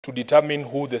to determine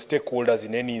who the stakeholders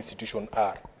in any institution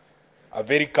are. A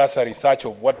very cursory research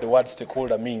of what the word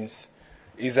stakeholder means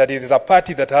is that it is a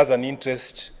party that has an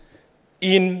interest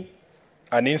in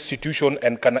an institution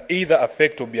and can either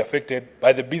affect or be affected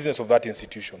by the business of that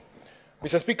institution.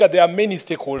 Mr. Speaker, there are many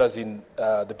stakeholders in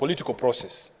the political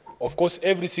process. Of course,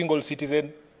 every single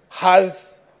citizen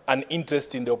has an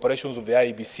interest in the operations of the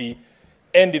IEBC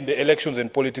and in the elections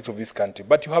and politics of this country.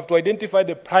 But you have to identify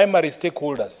the primary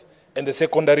stakeholders and the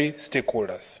secondary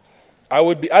stakeholders. I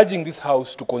would be urging this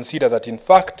House to consider that, in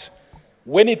fact,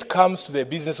 when it comes to the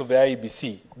business of the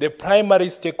IEBC, the primary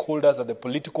stakeholders are the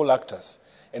political actors,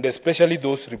 and especially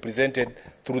those represented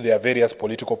through their various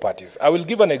political parties. I will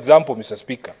give an example, Mr.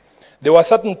 Speaker. There were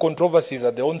certain controversies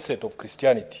at the onset of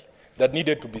Christianity that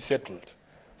needed to be settled.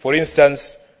 For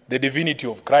instance, the divinity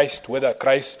of Christ, whether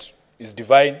Christ is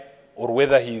divine or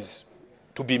whether he is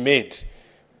to be made,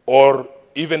 or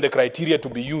even the criteria to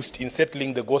be used in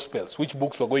settling the Gospels, which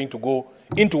books were going to go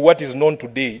into what is known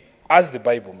today as the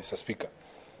Bible, Mr. Speaker.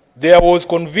 There was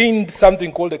convened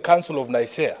something called the Council of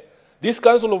Nicaea. This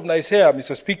Council of Nicaea,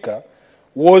 Mr. Speaker,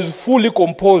 was fully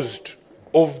composed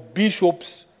of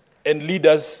bishops and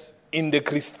leaders in the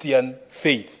Christian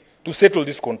faith to settle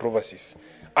these controversies.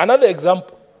 Another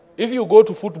example, if you go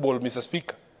to football, Mr.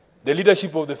 Speaker, the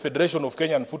leadership of the Federation of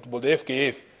Kenyan Football, the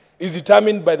FKF, is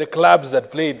determined by the clubs that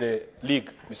play the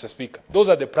league, Mr. Speaker. Those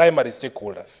are the primary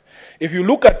stakeholders. If you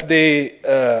look at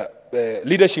the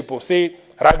leadership of, say,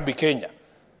 Rugby Kenya,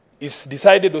 it's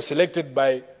decided or selected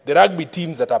by the rugby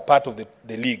teams that are part of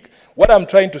the league. What I'm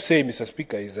trying to say, Mr.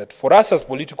 Speaker, is that for us as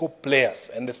political players,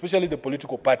 and especially the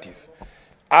political parties,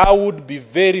 I would be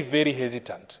very, very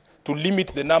hesitant to limit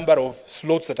the number of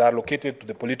slots that are allocated to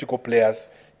the political players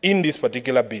in this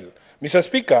particular bill. Mr.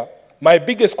 Speaker, my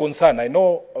biggest concern, I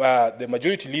know the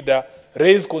majority leader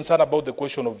raised concern about the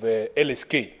question of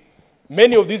LSK.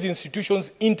 Many of these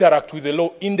institutions interact with the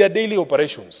law in their daily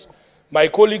operations. My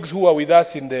colleagues who are with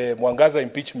us in the Mwangaza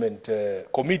Impeachment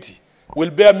Committee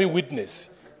will bear me witness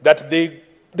that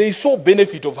they saw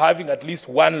benefit of having at least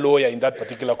one lawyer in that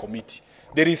particular committee.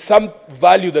 There is some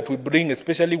value that we bring,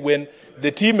 especially when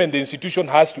the team and the institution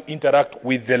has to interact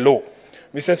with the law.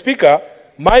 Mr. Speaker,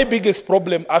 my biggest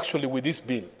problem actually with this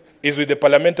bill is with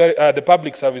the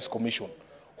Public Service Commission.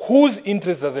 Whose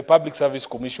interests does the Public Service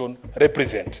Commission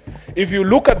represent? If you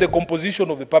look at the composition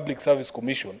of the Public Service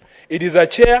Commission, it is a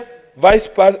chair, vice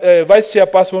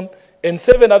chairperson, and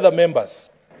 7 other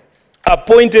members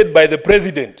appointed by the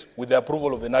President with the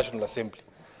approval of the National Assembly.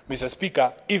 Mr.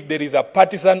 Speaker, if there is a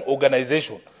partisan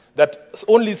organization that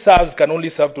can only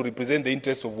serve to represent the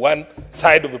interests of one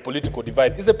side of the political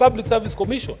divide, it's a Public Service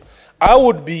Commission. I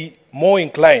would be more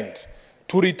inclined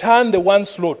to return the one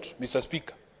slot, Mr.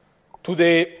 Speaker, to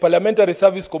the Parliamentary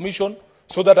Service Commission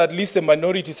so that at least the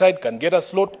minority side can get a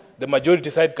slot, the majority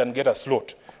side can get a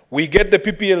slot. We get the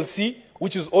PPLC,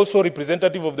 which is also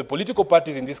representative of the political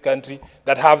parties in this country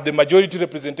that have the majority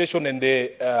representation and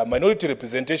the minority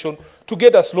representation to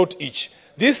get a slot each.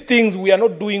 These things we are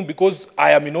not doing because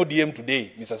I am in ODM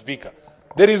today, Mr. Speaker.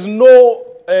 There is no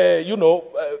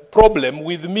problem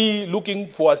with me looking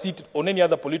for a seat on any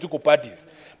other political parties.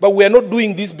 But we are not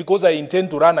doing this because I intend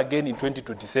to run again in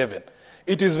 2027.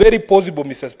 It is very possible,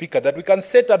 Mr. Speaker, that we can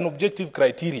set an objective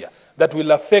criteria that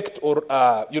will affect or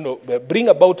bring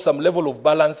about some level of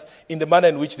balance in the manner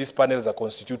in which these panels are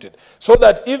constituted. So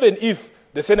that even if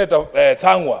the Senator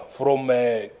Thangwa from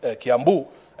Kiambu,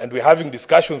 and we're having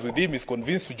discussions with him, is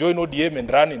convinced to join ODM and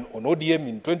run on ODM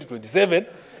in 2027,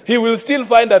 he will still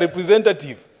find a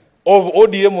representative of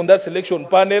ODM on that selection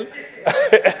panel.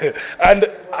 And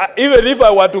even if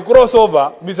I were to cross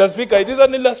over, Mr. Speaker, it is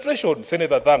an illustration,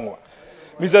 Senator Thangwa.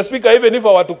 Mr. Speaker, even if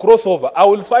I were to cross over, I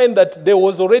will find that there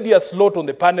was already a slot on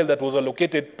the panel that was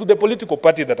allocated to the political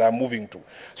party that I'm moving to.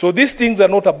 So these things are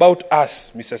not about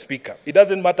us, Mr. Speaker. It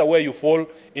doesn't matter where you fall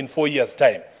in 4 years'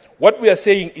 time. What we are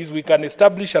saying is we can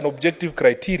establish an objective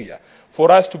criteria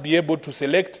for us to be able to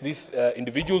select these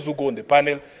individuals who go on the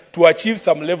panel to achieve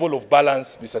some level of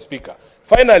balance, Mr. Speaker.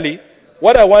 Finally,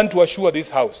 what I want to assure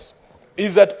this House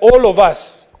is that all of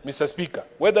us, Mr. Speaker,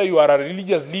 whether you are a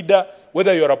religious leader,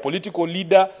 whether you are a political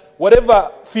leader,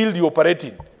 whatever field you operate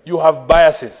in, you have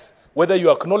biases, whether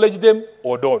you acknowledge them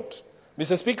or don't.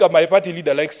 Mr. Speaker, my party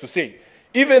leader likes to say,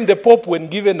 even the Pope, when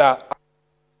given a...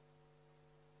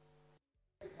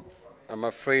 I'm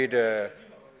afraid,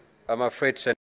 Senator.